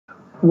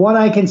What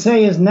I can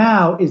say is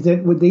now is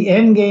that with the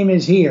end game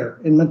is here.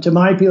 And to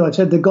my people, I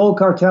said the gold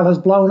cartel has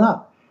blown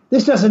up.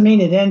 This doesn't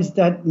mean it ends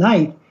that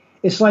night.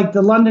 It's like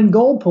the London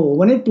gold pool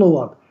when it blew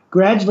up.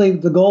 Gradually,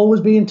 the gold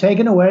was being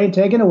taken away,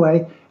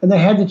 and they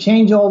had to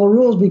change all the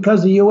rules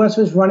because the U.S.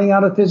 was running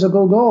out of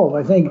physical gold.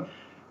 I think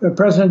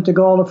President de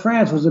Gaulle of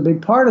France was a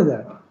big part of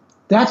that.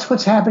 That's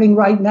what's happening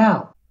right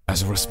now.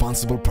 As a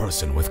responsible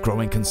person with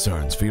growing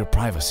concerns for your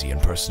privacy and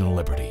personal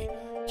liberty,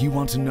 you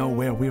want to know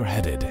where we're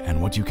headed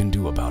and what you can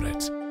do about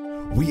it.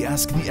 We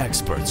ask the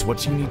experts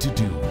what you need to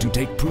do to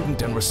take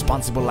prudent and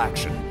responsible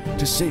action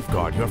to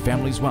safeguard your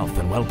family's wealth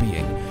and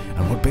well-being,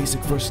 and what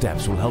basic first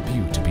steps will help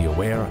you to be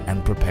aware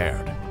and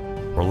prepared.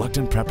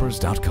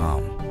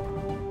 ReluctantPreppers.com.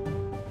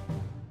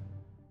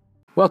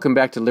 Welcome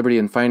back to Liberty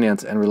and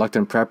Finance and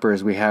Reluctant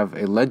Preppers. We have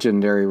a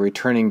legendary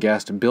returning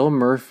guest. Bill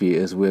Murphy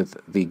is with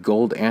the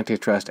Gold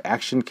Antitrust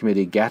Action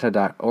Committee,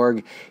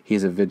 GATA.org.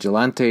 He's a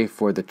vigilante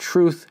for the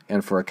truth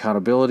and for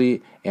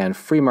accountability and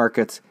free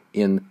markets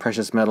in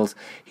precious metals.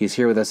 He's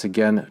here with us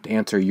again to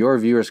answer your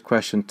viewers'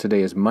 question.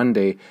 Today is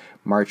Monday,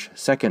 March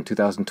 2nd,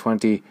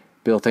 2020.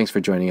 Bill, thanks for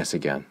joining us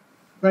again.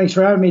 Thanks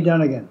for having me,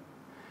 Dunnigan.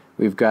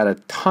 We've got a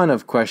ton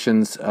of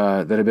questions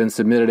that have been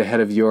submitted ahead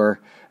of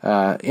your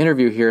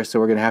interview here, so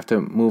we're going to have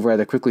to move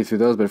rather quickly through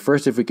those. But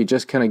first, if we could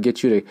just kind of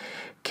get you to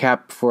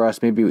cap for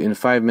us, maybe in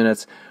 5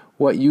 minutes,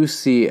 what you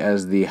see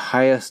as the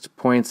highest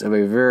points of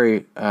a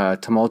very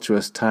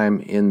tumultuous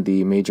time in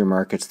the major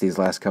markets these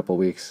last couple of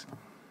weeks.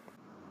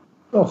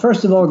 Well,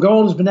 first of all,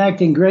 gold has been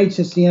acting great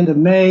since the end of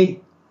May.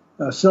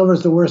 Silver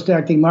is the worst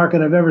acting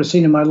market I've ever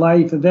seen in my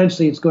life.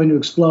 Eventually, it's going to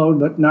explode,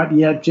 but not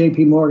yet.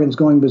 J.P. Morgan's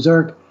going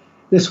berserk.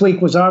 This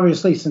week was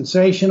obviously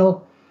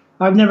sensational.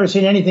 I've never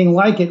seen anything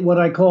like it, what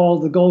I call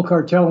the gold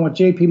cartel and what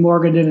J.P.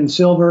 Morgan did in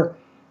silver.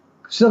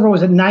 Silver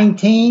was at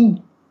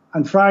 19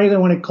 on Friday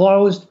when it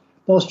closed.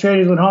 Most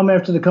traders went home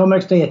after the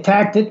COMEX. They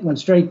attacked it, went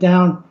straight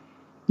down.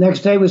 Next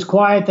day was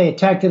quiet. They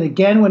attacked it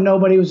again when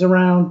nobody was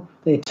around.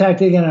 They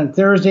attacked it again on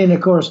Thursday, and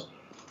of course,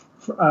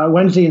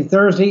 Wednesday and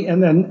Thursday.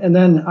 And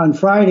then on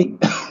Friday,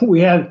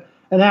 we had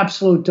an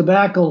absolute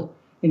debacle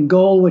in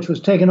gold, which was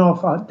taken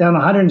off down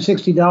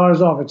 $160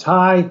 off its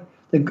high.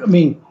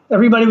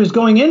 Everybody was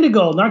going into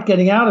gold, not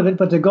getting out of it,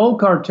 but the gold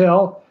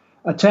cartel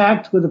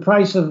attacked with the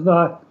price of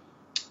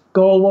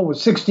gold, what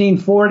was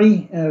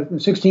 1640,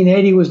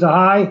 1680 was the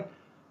high.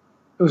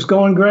 It was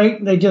going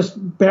great. They just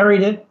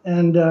buried it,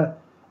 and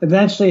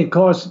eventually it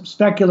caused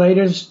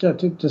speculators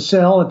to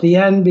sell at the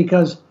end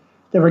because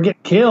they were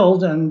getting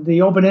killed, and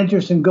the open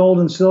interest in gold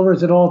and silver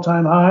is at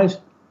all-time highs.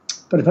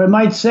 But if I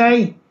might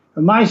say,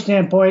 from my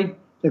standpoint,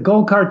 the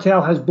gold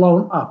cartel has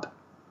blown up.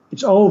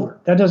 It's over.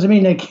 That doesn't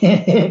mean they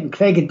can't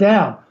take it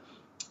down.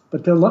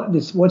 But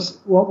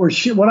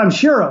what I'm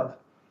sure of,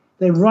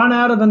 they've run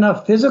out of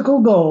enough physical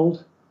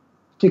gold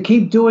to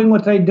keep doing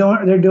what they're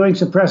doing,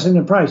 suppressing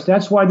the price.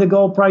 That's why the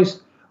gold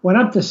price went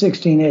up to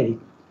 1680.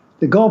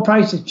 The gold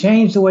price has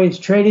changed the way it's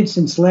traded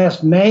since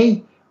last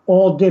May.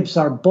 All dips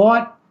are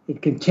bought.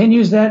 It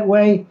continues that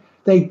way.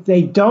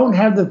 They don't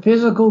have the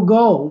physical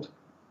gold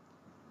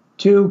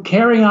to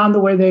carry on the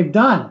way they've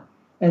done.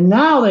 And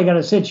now they got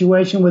a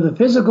situation with the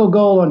physical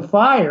gold on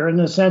fire, in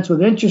a sense,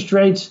 with interest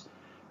rates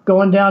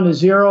going down to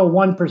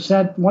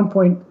 1%,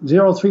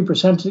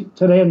 1.03%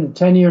 today in the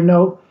 10-year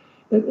note.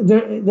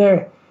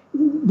 The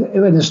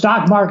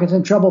stock market's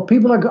in trouble.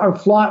 People are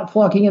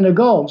flocking into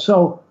gold.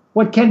 So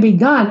what can be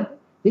done,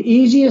 the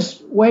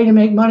easiest way to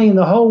make money in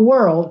the whole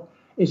world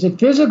is that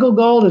physical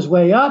gold is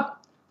way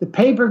up. The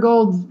paper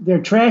gold, they're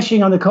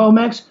trashing on the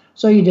COMEX.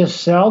 So you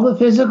just sell the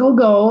physical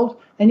gold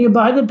and you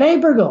buy the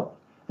paper gold.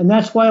 And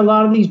that's why a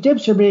lot of these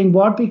dips are being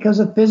bought, because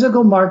the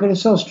physical market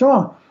is so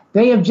strong.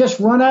 They have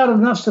just run out of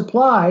enough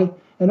supply,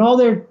 and all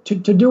they're to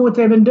do what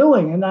they've been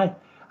doing. And I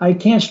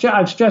can't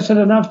I've stressed it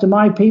enough to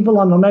my people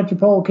on the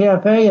Metropole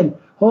Cafe and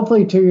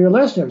hopefully to your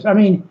listeners. I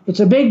mean,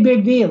 it's a big,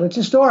 big deal. It's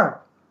historic.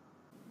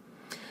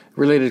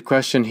 Related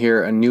question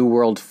here. A New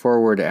World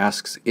Forward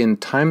asks, in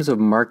times of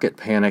market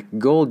panic,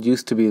 gold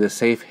used to be the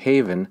safe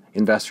haven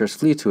investors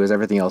flee to as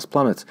everything else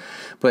plummets.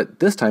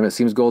 But this time it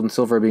seems gold and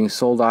silver are being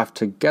sold off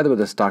together with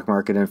the stock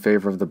market in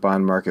favor of the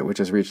bond market, which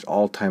has reached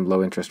all-time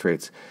low interest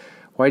rates.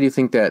 Why do you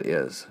think that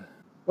is?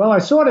 Well, I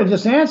sort of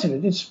just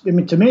answered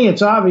it. To me,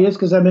 it's obvious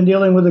because I've been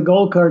dealing with the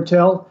gold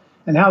cartel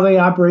and how they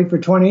operate for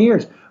 20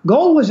 years.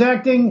 Gold was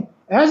acting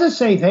as a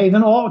safe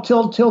haven all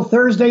till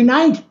Thursday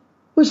night.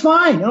 It was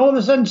fine. And all of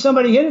a sudden,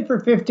 somebody hit it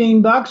for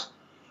 $15,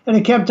 and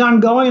it kept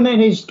on going,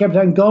 and they just kept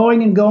on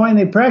going and going.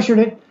 They pressured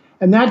it,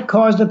 and that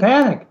caused a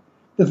panic.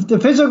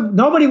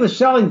 Nobody was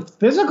selling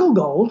physical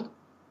gold,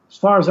 as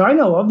far as I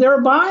know of. They were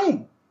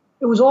buying.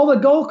 It was all the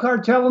gold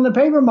cartel in the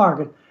paper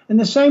market. And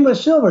the same with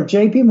silver.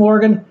 J.P.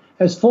 Morgan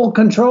has full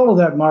control of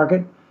that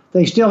market.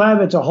 They still have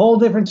it's a whole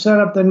different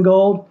setup than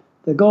gold.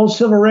 The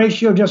gold-silver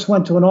ratio just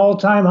went to an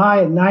all-time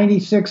high at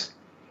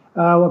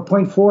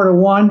 96.4 to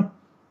 1.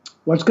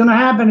 What's going to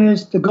happen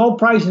is the gold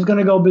price is going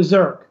to go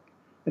berserk.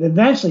 And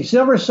eventually,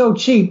 silver is so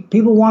cheap,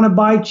 people want to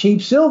buy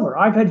cheap silver.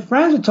 I've had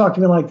friends that talk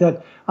to me like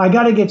that. I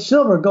got to get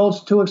silver.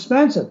 Gold's too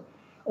expensive.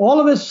 All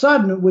of a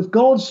sudden, with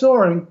gold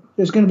soaring,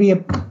 there's going to be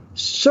a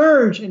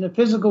surge in the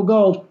physical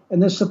gold,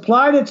 and the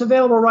supply that's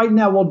available right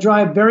now will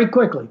drive very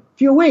quickly. A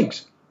few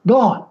weeks,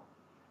 gone.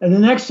 And the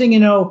next thing you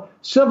know,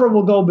 silver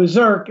will go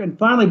berserk and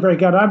finally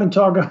break out. I've been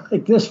talking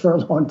like this for a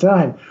long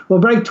time. We'll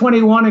break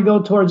 21 and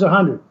go towards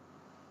 100.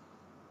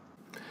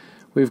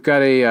 We've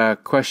got a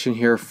question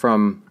here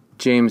from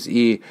James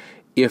E.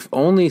 If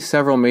only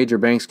several major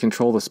banks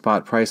control the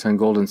spot price on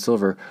gold and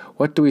silver,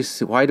 why do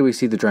we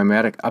see the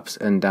dramatic ups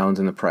and downs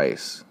in the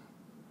price?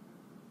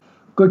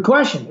 Good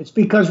question. It's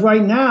because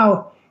right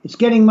now it's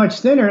getting much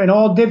thinner and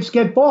all dips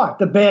get bought.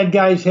 The bad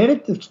guys hit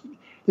it,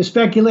 the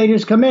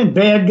speculators come in.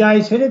 Bad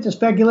guys hit it, the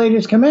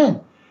speculators come in.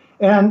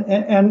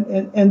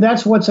 And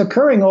that's what's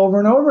occurring over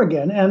and over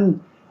again.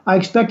 And I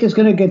expect it's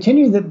going to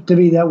continue to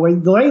be that way.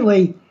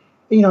 Lately,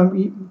 you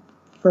know,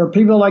 for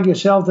people like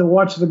yourself that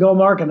watch the gold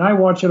market, and I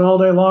watch it all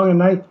day long and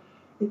night,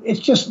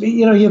 it's just,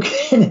 you know,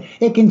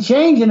 it can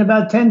change in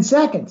about 10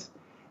 seconds.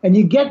 And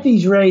you get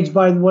these raids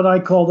by what I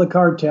call the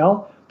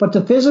cartel, but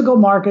the physical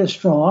market is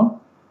strong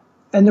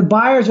and the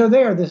buyers are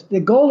there. The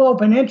gold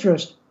open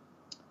interest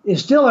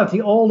is still at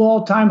the old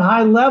all-time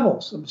high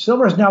levels.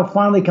 Silver's now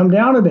finally come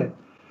down a bit.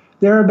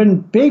 There have been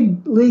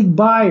big league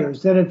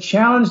buyers that have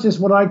challenged this,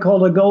 what I call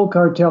the gold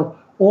cartel,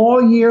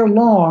 all year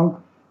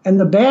long, and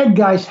the bad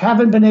guys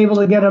haven't been able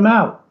to get them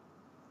out.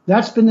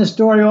 That's been the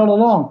story all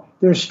along.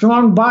 There's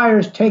strong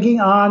buyers taking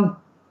on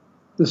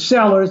the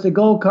sellers, the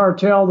gold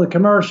cartel, the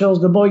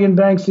commercials, the bullion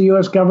banks, the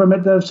U.S.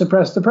 government that have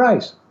suppressed the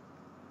price.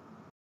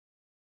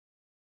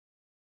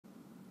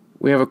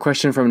 We have a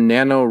question from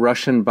Nano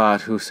Russian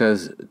Bot who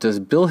says, does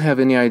Bill have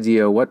any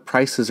idea what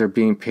prices are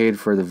being paid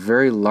for the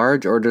very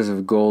large orders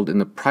of gold in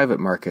the private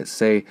market,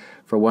 say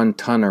for 1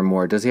 ton or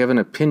more? Does he have an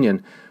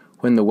opinion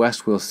when the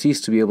West will cease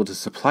to be able to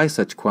supply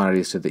such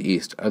quantities to the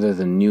East other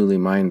than newly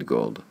mined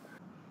gold?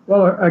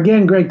 Well,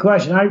 again, great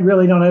question. I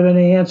really don't have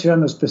any answer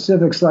on the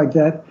specifics like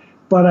that,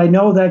 but I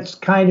know that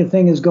kind of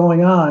thing is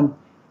going on.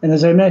 And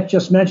as I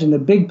just mentioned, the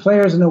big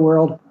players in the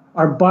world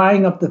are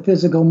buying up the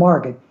physical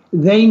market.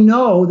 They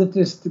know that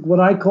this, what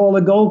I call the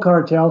gold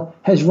cartel,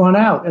 has run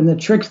out, and the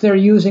tricks they're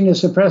using to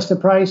suppress the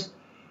price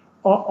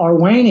are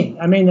waning.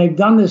 I mean, they've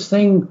done this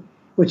thing,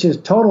 which is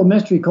total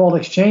mystery, called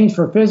exchange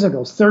for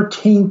physicals,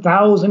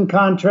 13,000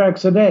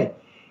 contracts a day.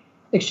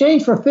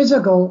 Exchange for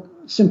physical,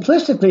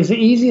 simplistically, is the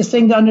easiest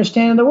thing to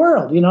understand in the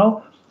world. You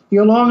know,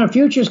 you're long a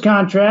futures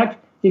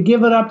contract, you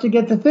give it up to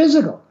get the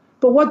physical.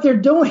 But what they're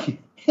doing,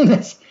 and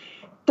it's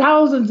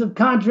thousands of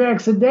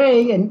contracts a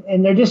day,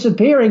 and they're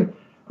disappearing.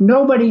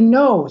 Nobody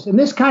knows. And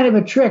this kind of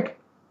a trick,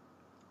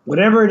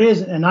 whatever it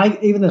is, and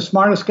even the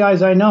smartest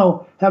guys I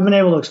know haven't been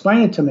able to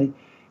explain it to me,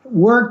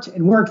 worked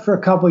for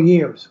a couple of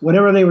years,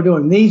 whatever they were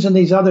doing, these and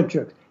these other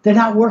tricks. They're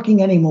not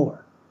working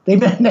anymore.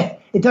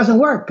 It doesn't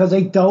work because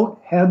they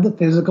don't have the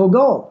physical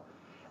gold.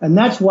 And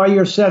that's why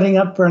you're setting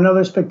up for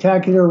another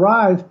spectacular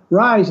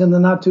rise in the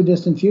not too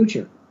distant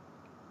future.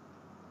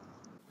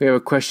 We have a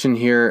question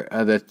here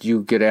that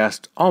you get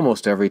asked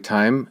almost every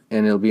time,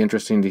 and it'll be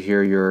interesting to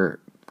hear your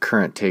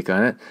current take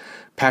on it.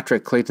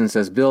 Patrick Clayton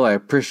says, Bill, I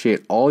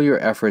appreciate all your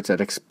efforts at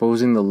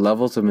exposing the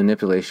levels of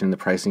manipulation in the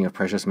pricing of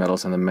precious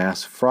metals and the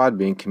mass fraud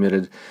being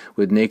committed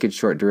with naked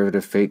short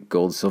derivative fake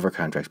gold silver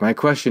contracts. My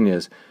question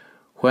is,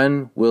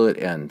 when will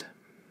it end?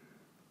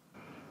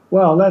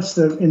 Well, that's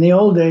in the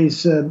old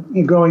days,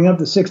 growing up,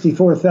 the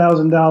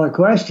 $64,000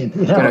 question.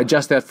 You know? Can I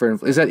adjust that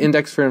is that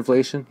indexed for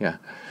inflation? Yeah.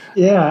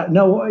 Yeah,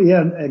 no,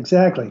 yeah,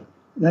 exactly.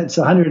 That's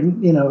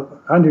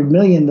 $100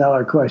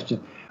 million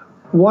question.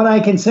 What I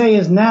can say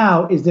is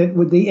now is that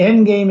with the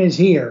end game is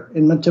here.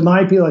 And to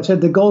my people, I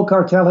said the gold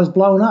cartel has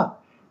blown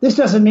up. This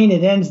doesn't mean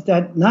it ends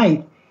that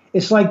night.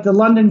 It's like the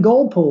London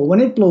gold pool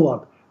when it blew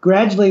up.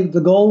 Gradually,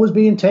 the gold was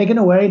being taken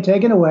away,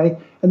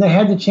 and they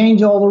had to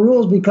change all the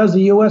rules because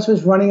the U.S.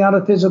 was running out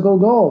of physical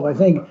gold. I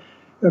think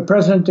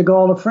President de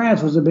Gaulle of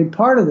France was a big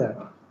part of that.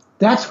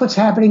 That's what's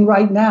happening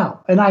right now,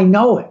 and I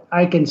know it.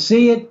 I can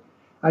see it.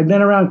 I've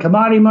been around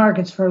commodity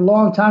markets for a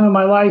long time in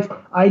my life.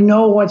 I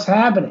know what's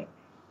happening.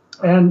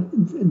 And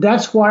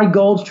that's why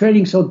gold's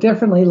trading so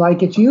differently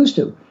like it's used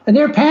to. And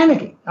they're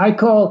panicking. I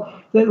call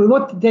that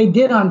what they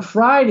did on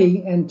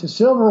Friday and to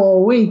silver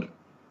all week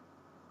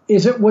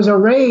is it was a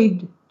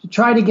raid to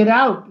try to get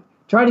out,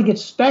 try to get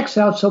specs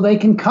out so they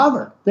can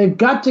cover. They've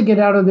got to get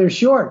out of their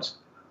shorts.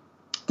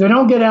 If they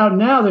don't get out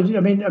now, they're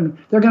going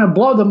to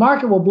blow, the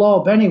market will blow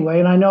up anyway.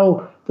 And I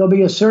know there'll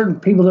be a certain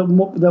people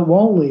that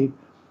won't leave.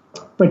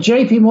 But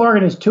J.P.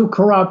 Morgan is too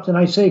corrupt, and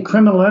I say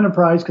criminal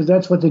enterprise because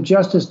that's what the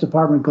Justice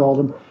Department called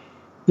them.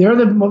 They're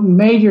the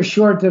major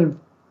short that have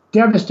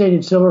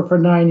devastated silver for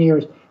 9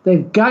 years.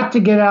 They've got to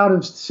get out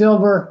of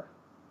silver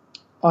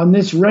on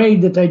this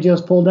raid that they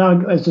just pulled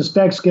down as the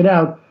specs get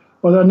out,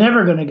 or they're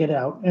never going to get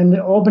out. And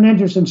the open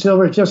interest in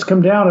silver has just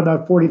come down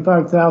about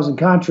 45,000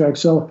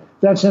 contracts, so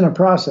that's in a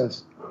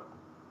process.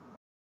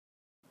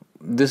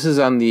 This is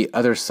on the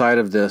other side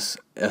of this,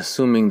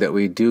 assuming that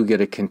we do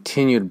get a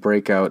continued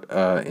breakout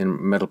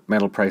in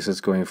metal prices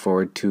going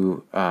forward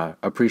to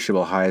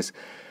appreciable highs.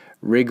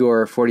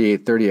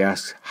 Rigor4830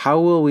 asks, how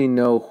will we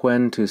know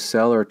when to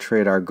sell or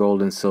trade our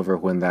gold and silver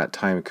when that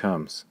time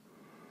comes?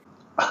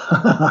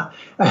 I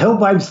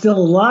hope I'm still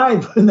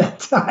alive when that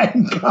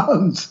time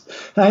comes.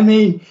 I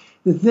mean,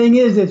 the thing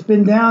is, it's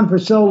been down for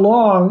so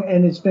long,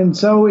 and it's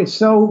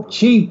so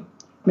cheap.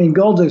 I mean,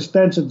 gold's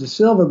expensive to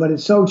silver, but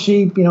it's so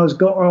cheap. You know, it's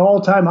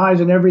all-time highs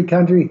in every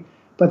country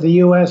but the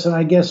U.S. and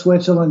I guess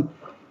Switzerland.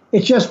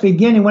 It's just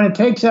beginning. When it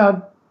takes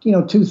out,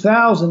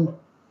 2,000,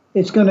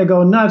 it's going to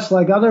go nuts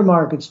like other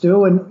markets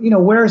do. And,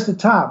 where's the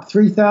top?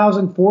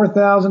 3,000,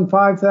 4,000,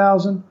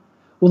 5,000?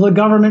 Will the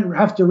government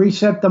have to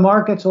reset the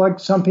markets like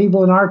some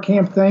people in our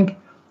camp think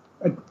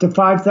to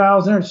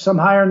 5,000 or some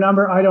higher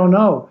number? I don't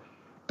know.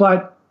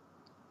 But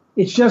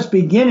it's just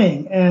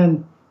beginning,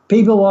 and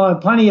people will have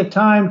plenty of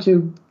time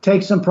to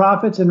take some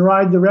profits and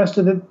ride the rest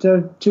of it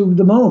to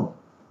the moon.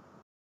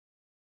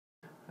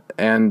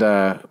 And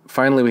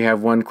finally, we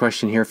have one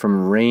question here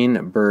from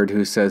Rainbird,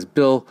 who says,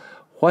 Bill,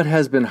 what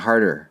has been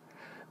harder,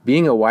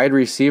 being a wide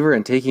receiver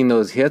and taking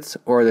those hits,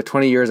 or the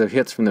 20 years of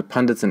hits from the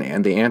pundits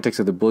and the antics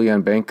of the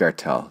bullion bank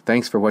cartel?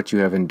 Thanks for what you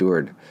have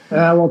endured.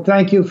 Well,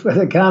 thank you for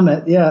the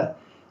comment. Yeah,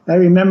 I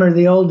remember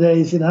the old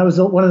days, and I was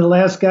one of the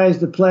last guys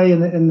to play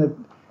in the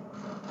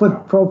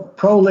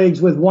pro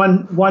leagues with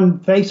one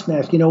face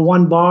mask.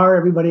 One bar.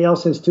 Everybody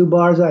else has two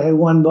bars. I had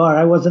one bar.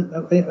 I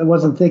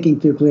wasn't thinking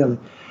too clearly.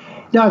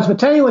 Now, I'll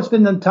tell you what's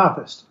been the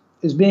toughest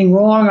is being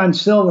wrong on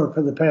silver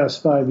for the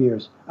past 5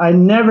 years. I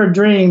never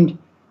dreamed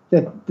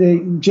that the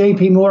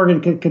J.P.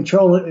 Morgan could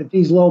control it at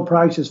these low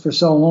prices for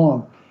so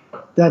long.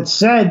 That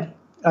said,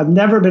 I've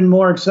never been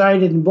more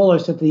excited and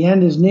bullish that the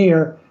end is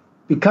near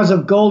because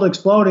of gold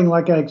exploding,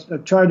 like I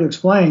tried to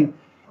explain,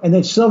 and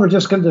that silver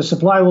the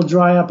supply will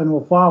dry up and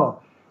will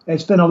follow.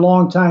 It's been a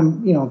long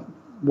time,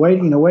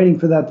 waiting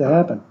for that to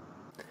happen.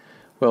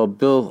 Well,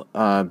 Bill,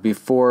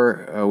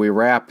 before we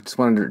wrap, just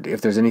wondered if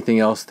there's anything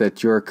else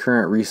that your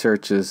current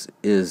research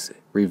is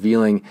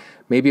revealing,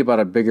 maybe about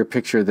a bigger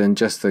picture than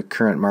just the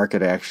current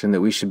market action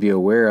that we should be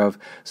aware of,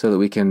 so that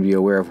we can be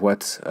aware of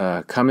what's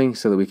coming,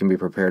 so that we can be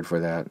prepared for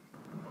that.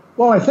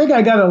 Well, I think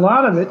I got a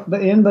lot of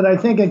it but I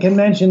think I can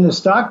mention the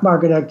stock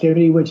market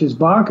activity, which is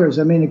bonkers.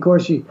 I mean, of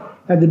course, you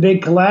had the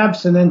big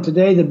collapse, and then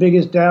today the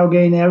biggest Dow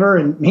gain ever,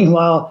 and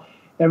meanwhile,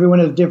 everyone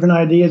has different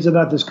ideas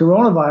about this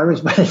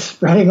coronavirus, but it's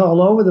spreading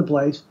all over the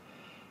place.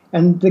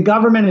 And the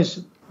government has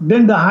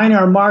been behind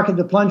our market,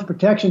 the plunge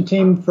protection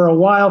team, for a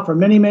while, for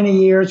many,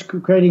 many years,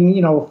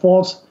 creating,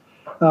 false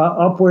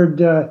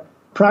upward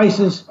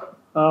prices.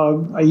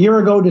 A year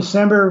ago,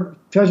 December,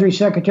 Treasury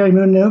Secretary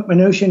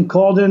Mnuchin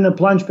called in the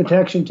plunge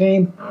protection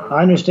team.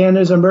 I understand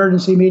there's an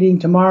emergency meeting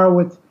tomorrow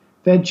with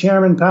Fed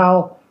Chairman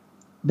Powell.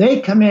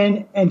 They come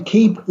in and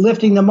keep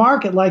lifting the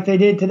market like they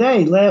did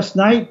today. Last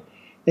night,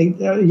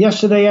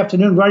 yesterday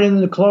afternoon, right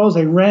into the close,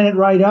 they ran it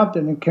right up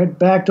and it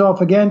backed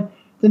off again.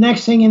 The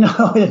next thing you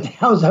know, the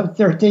Dow's up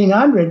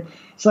 1,300.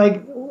 It's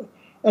like,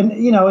 and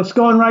it's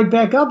going right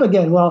back up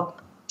again. Well,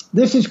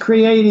 this is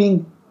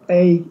creating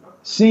a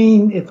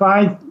scene, if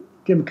I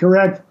am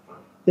correct,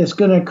 that's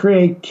going to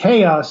create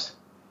chaos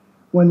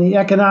when the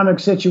economic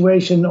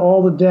situation,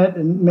 all the debt,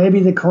 and maybe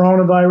the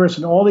coronavirus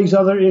and all these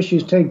other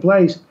issues take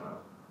place.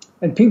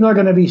 And people are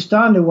going to be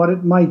stunned at what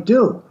it might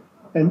do.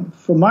 And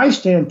from my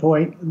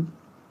standpoint,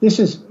 this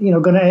is,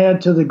 going to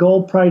add to the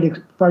gold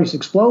price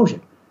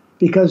explosion,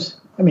 because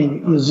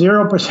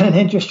 0%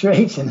 interest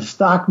rates in the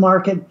stock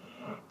market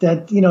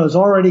that has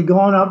already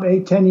gone up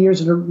 8-10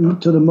 years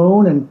to the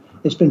moon, and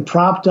it's been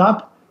propped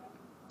up,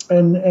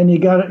 and you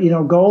got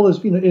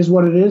gold is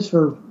what it is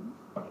for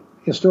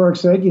historic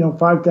sake,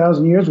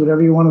 5,000 years,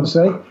 whatever you want to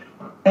say,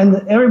 and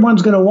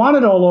everyone's going to want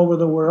it all over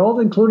the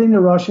world, including the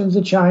Russians,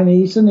 the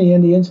Chinese, and the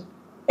Indians,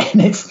 and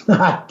it's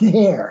not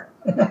there.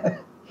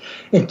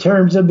 In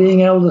terms of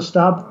being able to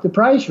stop the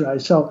price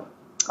rise. So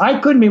I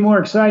couldn't be more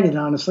excited,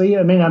 honestly.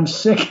 I'm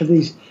sick of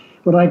these,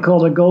 what I call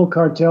the gold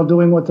cartel,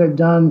 doing what they've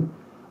done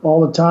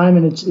all the time,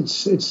 and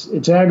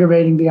it's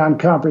aggravating beyond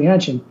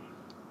comprehension.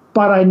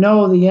 But I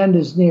know the end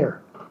is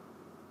near.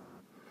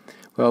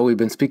 Well, we've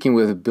been speaking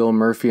with Bill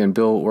Murphy, and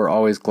Bill, we're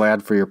always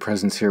glad for your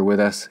presence here with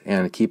us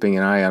and keeping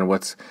an eye on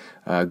what's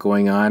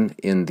going on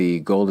in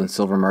the gold and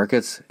silver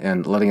markets,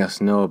 and letting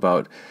us know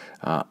about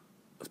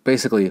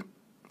basically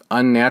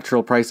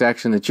unnatural price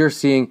action that you're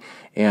seeing,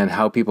 and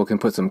how people can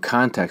put some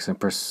context and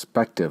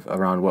perspective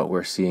around what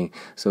we're seeing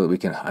so that we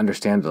can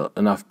understand it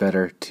enough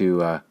better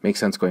to make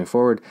sense going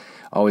forward.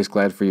 Always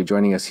glad for you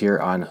joining us here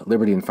on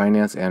Liberty and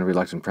Finance and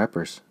Reluctant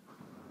Preppers.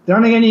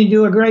 Darnigan, you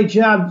do a great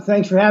job.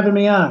 Thanks for having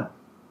me on.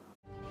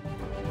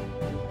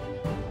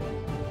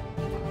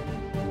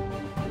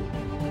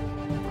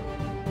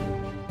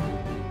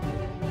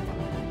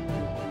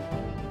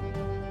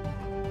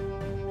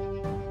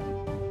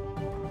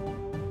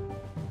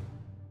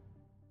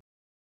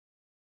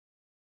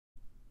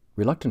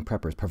 Reluctant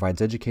Preppers provides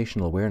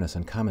educational awareness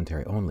and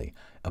commentary only.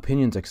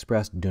 Opinions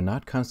expressed do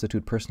not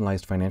constitute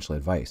personalized financial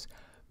advice.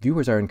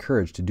 Viewers are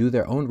encouraged to do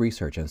their own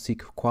research and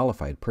seek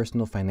qualified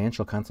personal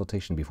financial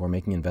consultation before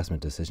making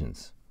investment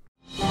decisions.